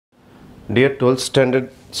Dear 12th standard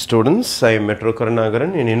students, I am Metro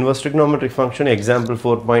Karunagaran. In inverse trigonometric function example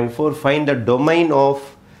 4.4, find the domain of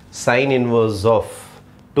sine inverse of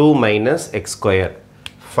 2 minus x square.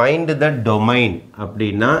 Find the domain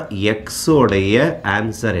அப்படினா x உடைய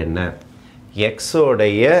answer என்ன, x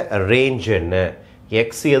உடைய range என்ன, x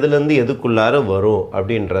எதிலிருந்து எதுக்குள்ளார வரும்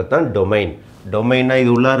அப்படின்றது தான் domain. Domain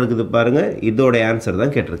இது உள்ளார இருக்குது பாருங்க, இதோட answer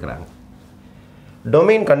தான் கேட்டிருக்காங்க.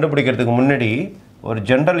 Domain கண்டுபிடிக்கிறதுக்கு முன்னாடி ஒரு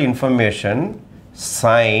general information,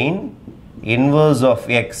 sin inverse of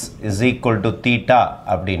x is equal to theta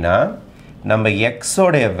அப்படினா நம்ம x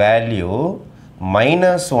உடைய value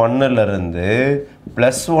minus 1 இருந்து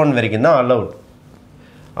plus 1 வரைக்கும் தான் allowed.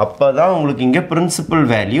 அப்பதான் உங்களுக்கு இங்க principal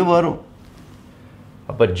value வரும்.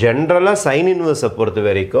 அப்ப ஜெனரலா sin inverse பொறுத்த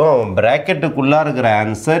வரைக்கும் பிராக்கெட்டுக்குள்ள இருக்கிற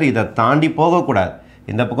ஆன்சர் இத தாண்டி போக கூடாது.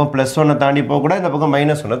 இந்த பக்கம் +1 தாண்டி போக கூடாது, இந்த பக்கம்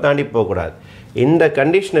 -1 தாண்டி போக கூடாது. இந்த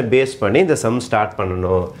கண்டிஷனை பேஸ் பண்ணி இந்த சம் ஸ்டார்ட்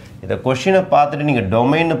பண்ணனும். இந்த क्वेश्चனை பார்த்துட்டு நீங்க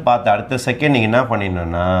டொமைன் பார்த்து அடுத்த செகண்ட் நீங்க என்ன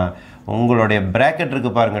பண்ணிடணும்னா உங்களுடைய பிராக்கெட்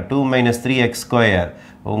இருக்கு பாருங்க 2 - 3x²,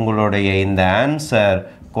 உங்களுடைய இந்த ஆன்சர்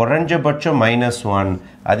குறைஞ்சபட்சம் -1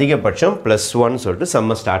 அதிகபட்சம் +1 சொல்லிட்டு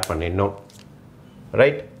சம்ம ஸ்டார்ட் பண்ணிடணும்.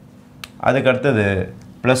 ரைட்? அதுக்கு அடுத்தது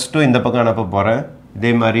 +2 இந்த பக்கம் அனுப்ப போறேன்,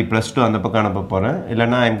 இதே மாதிரி +2 அந்த பக்கம் அனுப்ப போறேன்.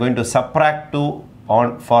 இல்லனா I am going to subtract 2 on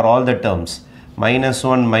for all the terms.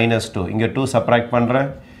 -1 -2 இங்க 2 subtract பண்றேன்,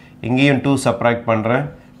 இங்கேயும் 2 subtract பண்றேன்.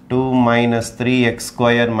 2 - 3x²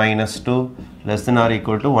 - 2 less than or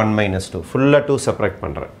equal to 1 - 2 ஃபுல்லா 2 subtract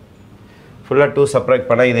பண்றேன். ஃபுல்லா 2 subtract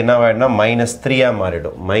பண்ணா இது என்ன ஆயிடும்னா -3 ஆ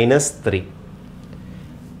மாறிடும். -3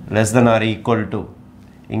 less than or equal to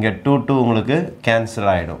இங்க 2 உங்களுக்கு கேன்சல்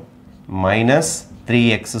ஆயிடும்.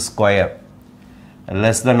 -3x²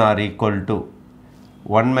 less than or equal to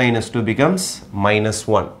 1 - 2 becomes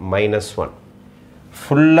 -1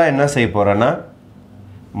 ஃபுல்லா என்ன செய்ய போறேன்னா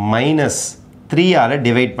 -3 ஆல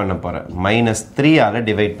டிவைட் பண்ண போறேன். -3 ஆல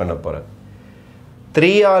டிவைட் பண்ண போறேன்.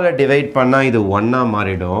 3 ஆல டிவைட் பண்ணா இது 1 ஆ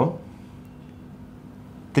மாறிடும்.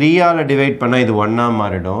 3 ஆல டிவைட் பண்ணா இது 1 ஆ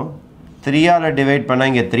மாறிடும். 3 ஆல டிவைட் பண்ணா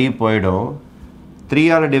இங்க 3 போய்டும். 3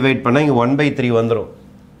 ஆல டிவைட் பண்ணா இங்க 1/3 வந்துரும்.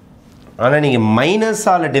 ஆனா நீங்க மைனஸ்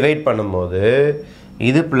ஆல டிவைட் பண்ணும்போது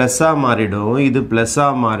இது பிளஸ் ஆ மாறிடும், இது பிளஸ் ஆ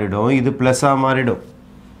மாறிடும், இது பிளஸ் ஆ மாறிடும்.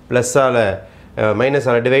 பிளஸ் ஆல மைனஸ்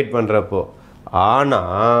ஆல டிவைட் பண்றப்போ ஆனா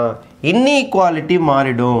inequality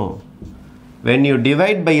மாறிடும். when you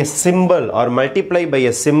divide by a symbol or multiply by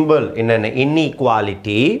a symbol in an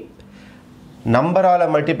inequality, நம்பரால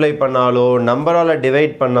multiply பண்ணாலோ நம்பரால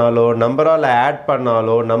டிவைட் பண்ணாலோ நம்பரால ஆட்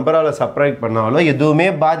பண்ணாலோ நம்பரால சப்ட்ராக்ட் பண்ணாலோ எதுவுமே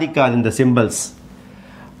பாதிக்காது இந்த சிம்பல்ஸ்.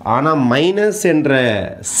 ஆனா மைனஸ் என்ற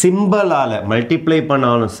சிம்பலால மல்டிப்ளை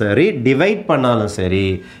பண்ணாலும் சரி டிவைட் பண்ணாலும் சரி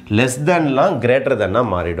லெஸ் தென்லாம் கிரேட்டர் தென்னா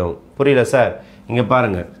மாறிடும். புரியல சார்? இங்க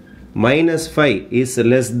பாருங்க -5 is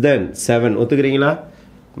less than 7 ஒத்துக்கிறீங்களா?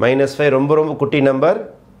 -5 ரொம்ப ரொம்ப குட்டி நம்பர்,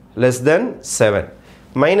 less than 7.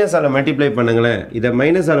 மைனஸ் ஆல மல்டிப்ளை பண்ணுங்களேன், இதை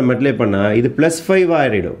மைனஸ் ஆல மல்டிப்ளை பண்ணா இது +5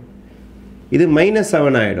 ஆயிடும், இது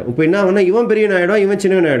 -7 ஆயிடும். இப்போ என்ன ஆகும்னா இவன் பெரியவன் ஆயிடும், இவன்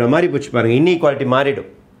சின்னவன் ஆயிடும். மாறி போச்சு பாருங்க, இன்இக்வாலிட்டி மாறிடும்.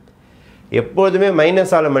 எப்போதுமே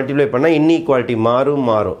மைனஸ் ஆல மல்டிப்ளை பண்ணா இன்இக்வாலிட்டி மாறும்.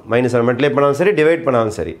 மைனஸ் ஆல மல்டிப்ளை பண்ணாலும் சரி டிவைட்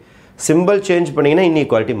பண்ணாலும் சரி சிம்பிள் சேஞ்ச் பண்ணீங்கன்னா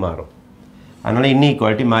இன்இக்வாலிட்டி மாறும். அதனால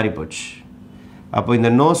இன்இக்வாலிட்டி மாறி போச்சு. அப்போ இந்த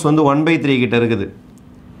நோஸ் வந்து 1/3 கிட்ட இருக்குது,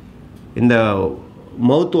 இந்த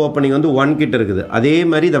மவுத் ஓப்பனிங் வந்து 1 கிட்ட இருக்குது. அதே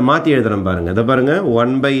மாதிரி இதை மாற்றி எழுதணும் பாருங்க. இதை பாருங்க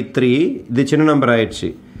 1/3 இது சின்ன நம்பர் ஆயிடுச்சு.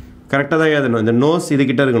 கரெக்டாக தான் எழுதணும். இந்த நோஸ் இது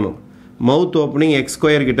கிட்ட இருக்கணும், மவுத் ஓப்பனிங்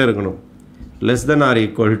x² கிட்ட இருக்கணும். less than or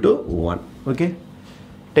equal to 1. Okay,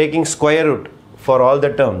 taking square root for all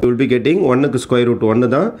the terms you will be getting 1க்கு square root 1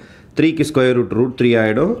 தான், 3க்கு square root √3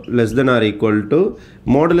 ஆயிடும். less than or equal to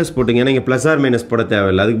modulus போட்டிங்க, ஏன்னா இங்கே ப்ளஸ் ஆர் மைனஸ் போட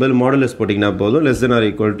தேவையில்லை, அதுக்கு பதில் மாடுலஸ் போட்டிங்கன்னா போதும். less than or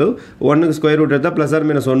equal to 1க்கு ஸ்கொயர் ரூட் எடுத்தால் ப்ளஸ் ஆர்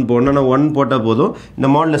 -1 போடணும். ஆனால் 1 போட்டால் போதும், இந்த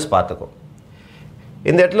மாடுலஸ் பார்த்துக்கும்.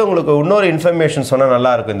 இந்த இடத்துல உங்களுக்கு இன்னொரு இன்ஃபர்மேஷன் சொன்னால்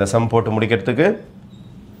நல்லாயிருக்கும் இந்த சம் போட்டு முடிக்கிறதுக்கு.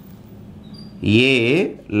 a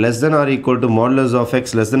less than or equal to modulus of x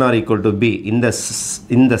less than or equal to b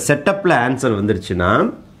இந்த செட்டப்பில் ஆன்சர் வந்துருச்சுன்னா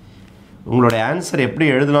உங்களோட ஆன்சர் எப்படி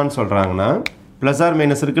எழுதலாம்னு சொல்கிறாங்கன்னா ப்ளஸ் ஆர்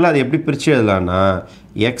மைனஸ் இருக்குல்ல, அது எப்படி பிரித்து எழுதலாம்னா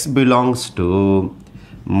x belongs to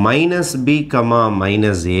 -b,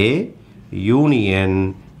 -a union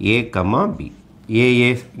a, b. a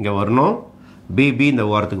இங்கே வரணும், b இந்த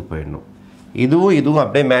ஓரத்துக்கு போயிடணும். இதுவும்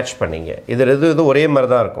அப்படியே மேட்ச் பண்ணிங்க. இது ஒரே மாதிரி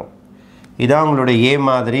தான் இருக்கும். இதான் உங்களுடைய a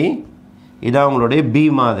மாதிரி, இதான் உங்களுடைய b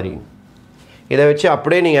மாதிரி. இதை வச்சு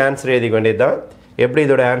அப்படியே நீங்கள் ஆன்சர் எழுதிக்க வேண்டியது தான். எப்படி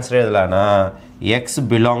இதோட ஆன்சர் எழுதலாம்னா x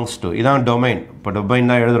belongs to இதான் டொமைன். இப்போ டொமைன்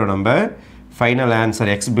தான் எழுதுகிறோம் நம்ம. Final answer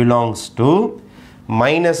x belongs to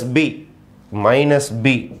 -b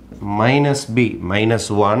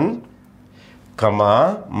 -1,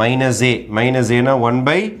 -a னா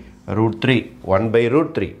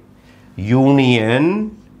 1/√3 union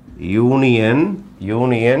union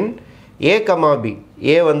union a comma b.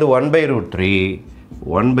 a வந்து 1 by root 3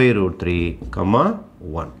 1 by root 3 comma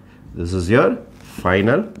 1. This is your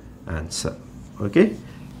final answer. Okay,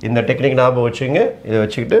 இந்த technique ஞாபகம் வச்சுங்க. இதை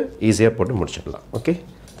வச்சுக்கிட்டு ஈஸியாக போட்டு முடிச்சிடலாம். Okay,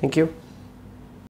 thank you.